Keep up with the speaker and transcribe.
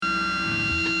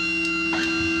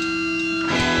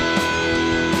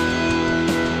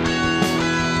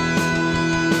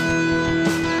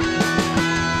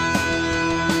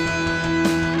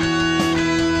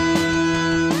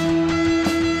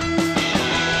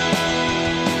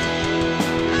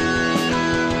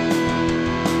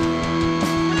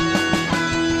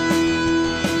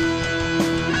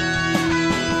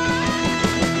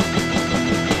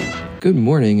Good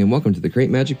morning and welcome to the Crate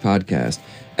Magic Podcast,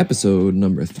 episode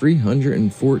number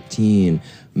 314.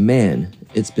 Man,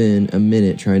 it's been a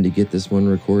minute trying to get this one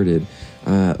recorded.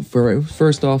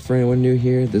 First off, for anyone new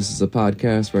here, this is a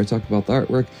podcast where I talk about the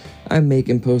artwork I make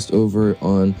and post over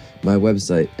on my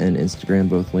website and Instagram,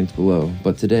 both linked below.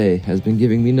 But today has been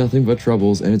giving me nothing but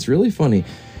troubles, and it's really funny.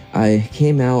 I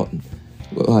came out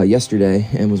yesterday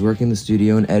and was working in the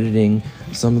studio and editing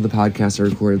some of the podcasts I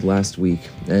recorded last week.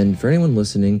 And for anyone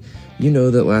listening, you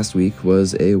know that last week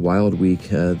was a wild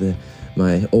week.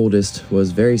 My oldest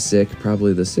was very sick,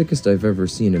 probably the sickest I've ever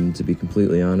seen him, to be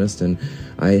completely honest. And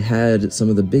I had some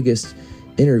of the biggest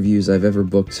interviews I've ever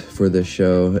booked for this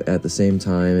show at the same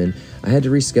time, and I had to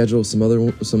reschedule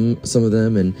some of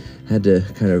them, and had to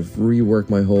kind of rework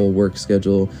my whole work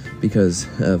schedule because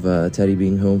of Teddy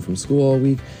being home from school all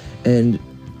week. And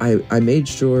I made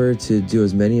sure to do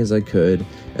as many as I could,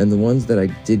 and the ones that I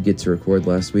did get to record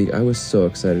last week, I was so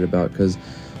excited about, because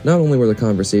not only were the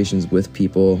conversations with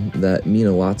people that mean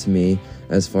a lot to me,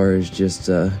 as far as just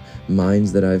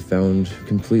minds that I've found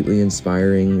completely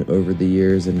inspiring over the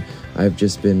years, and I've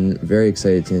just been very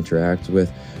excited to interact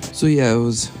with. So yeah, I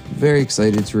was very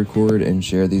excited to record and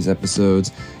share these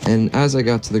episodes, and as I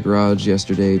got to the garage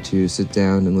yesterday to sit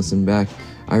down and listen back,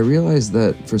 I realized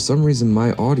that for some reason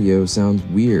my audio sounds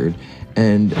weird.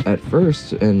 And at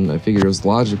first, and I figured it was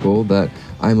logical, that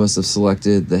I must have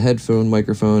selected the headphone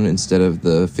microphone instead of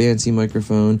the fancy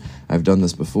microphone. I've done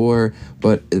this before,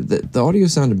 but the audio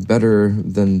sounded better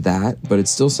than that, but it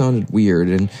still sounded weird,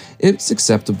 and it's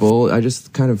acceptable. I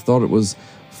just kind of thought it was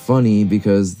funny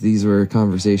because these were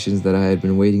conversations that I had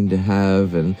been waiting to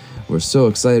have and were so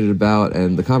excited about,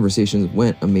 and the conversations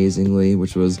went amazingly,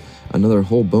 which was another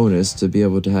whole bonus to be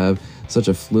able to have such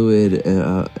a fluid,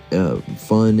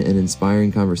 fun and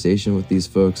inspiring conversation with these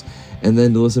folks, and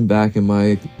then to listen back and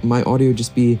my audio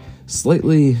just be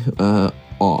slightly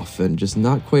off and just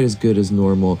not quite as good as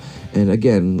normal. And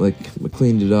again, like, I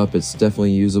cleaned it up, it's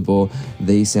definitely usable,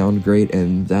 they sound great,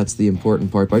 and that's the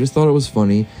important part. But I just thought it was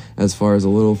funny as far as a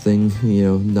little thing,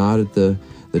 nod at the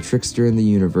trickster in the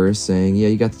universe, saying, yeah,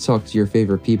 you got to talk to your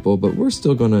favorite people, but we're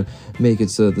still gonna make it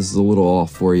so this is a little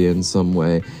off for you in some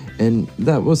way. And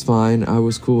that was fine. I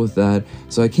was cool with that.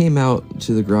 So I came out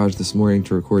to the garage this morning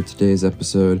to record today's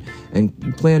episode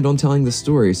and planned on telling the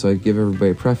story. So I'd give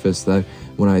everybody a preface that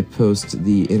when I post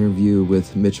the interview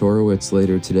with Mitch Horowitz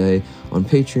later today on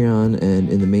Patreon and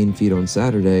in the main feed on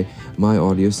Saturday, my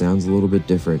audio sounds a little bit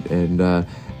different. And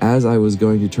as I was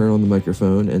going to turn on the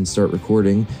microphone and start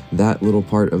recording that little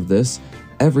part of this,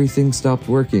 everything stopped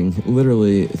working.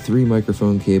 Literally 3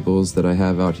 microphone cables that I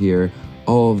have out here,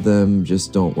 all of them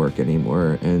just don't work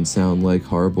anymore and sound like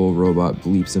horrible robot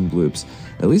bleeps and bloops.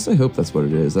 At least I hope that's what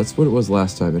it is. That's what it was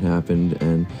last time it happened.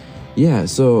 And yeah,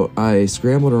 so I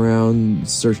scrambled around,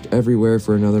 searched everywhere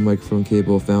for another microphone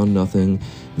cable, found nothing.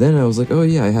 Then I was like, oh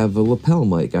yeah, I have a lapel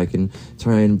mic. I can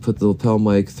try and put the lapel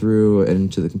mic through and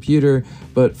into the computer,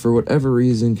 but for whatever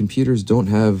reason, computers don't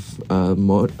have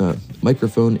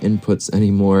microphone inputs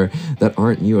anymore that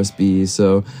aren't USB,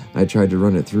 so I tried to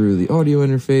run it through the audio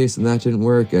interface, and that didn't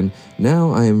work, and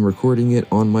now I am recording it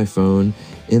on my phone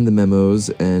in the memos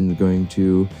and going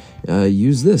to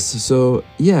use this. So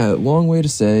yeah, long way to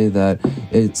say that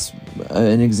it's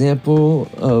an example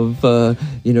of the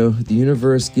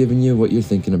universe giving you what you're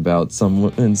thinking about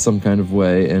in some kind of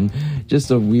way, and just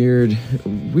a weird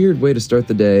way to start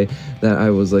the day, that I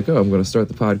was like, I'm going to start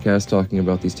the podcast talking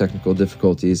about these technical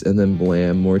difficulties, and then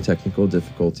blam, more technical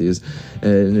difficulties.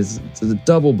 And it's a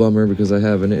double bummer because I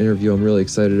have an interview I'm really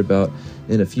excited about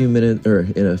in a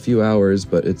few hours,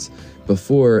 but it's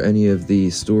before any of the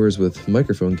stores with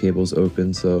microphone cables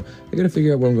open, so I gotta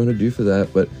figure out what I'm going to do for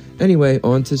that. But anyway,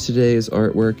 on to today's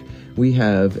artwork. We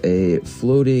have a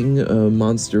floating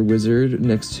monster wizard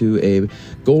next to a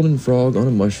golden frog on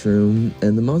a mushroom,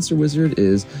 and the monster wizard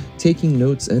is taking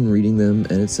notes and reading them,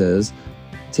 and it says,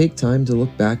 "Take time to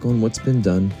look back on what's been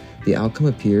done. The outcome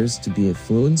appears to be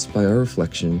influenced by our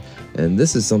reflection." And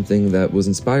this is something that was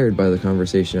inspired by the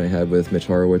conversation I had with Mitch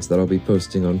Horowitz that I'll be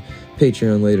posting on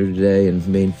Patreon later today and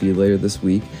main feed later this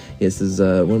week. This is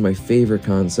one of my favorite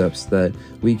concepts, that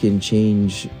we can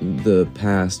change the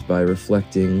past by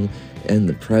reflecting and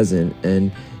the present,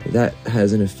 and that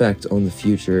has an effect on the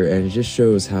future. And it just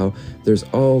shows how there's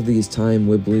all these time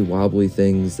wibbly wobbly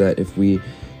things that if we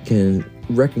can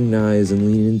recognize and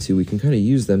lean into, we can kind of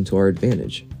use them to our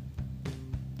advantage.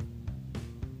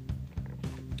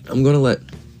 I'm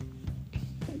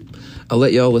I'll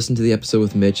let y'all listen to the episode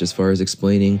with Mitch as far as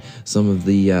explaining some of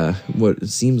the what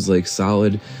seems like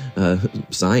solid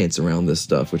science around this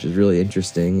stuff, which is really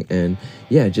interesting. And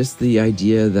yeah, just the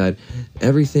idea that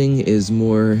everything is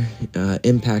more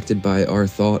impacted by our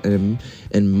thought and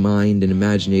mind and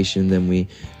imagination than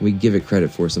we give it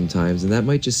credit for sometimes. And that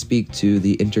might just speak to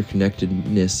the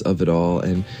interconnectedness of it all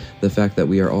and the fact that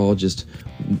we are all just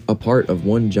a part of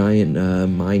one giant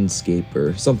mindscape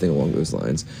or something along those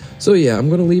lines. So yeah, I'm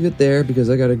going to leave it there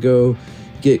because I got to go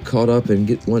get caught up and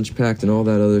get lunch packed and all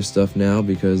that other stuff now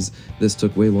because this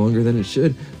took way longer than it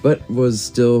should, but was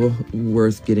still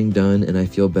worth getting done, and I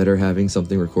feel better having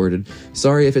something recorded.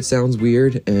 Sorry if it sounds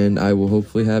weird, and I will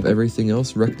hopefully have everything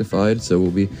else rectified, so we'll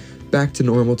be back to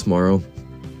normal tomorrow.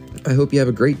 I hope you have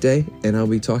a great day, and I'll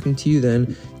be talking to you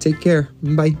then. Take care.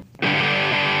 Bye.